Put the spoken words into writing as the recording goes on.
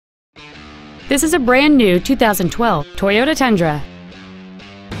This is a brand new 2012 Toyota Tundra.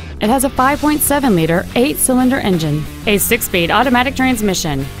 It has a 5.7-liter 8-cylinder engine, a 6-speed automatic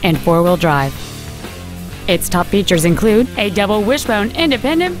transmission, and 4-wheel drive. Its top features include a double wishbone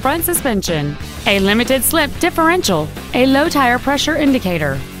independent front suspension, a limited slip differential, a low tire pressure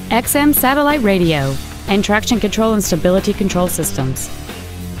indicator, XM satellite radio, and traction control and stability control systems.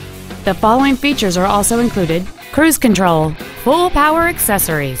 The following features are also included: cruise control, full power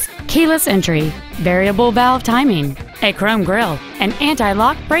accessories, keyless entry, variable valve timing, a chrome grille, an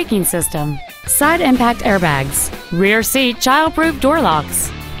anti-lock braking system, side impact airbags, rear seat child-proof door locks,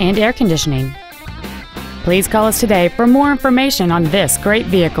 and air conditioning. Please call us today for more information on this great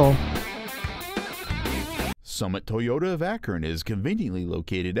vehicle. Summit Toyota of Akron is conveniently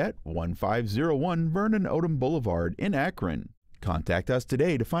located at 1501 Vernon Odom Boulevard in Akron. Contact us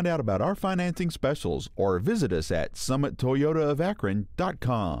today to find out about our financing specials or visit us at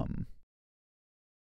summittoyotaofakron.com.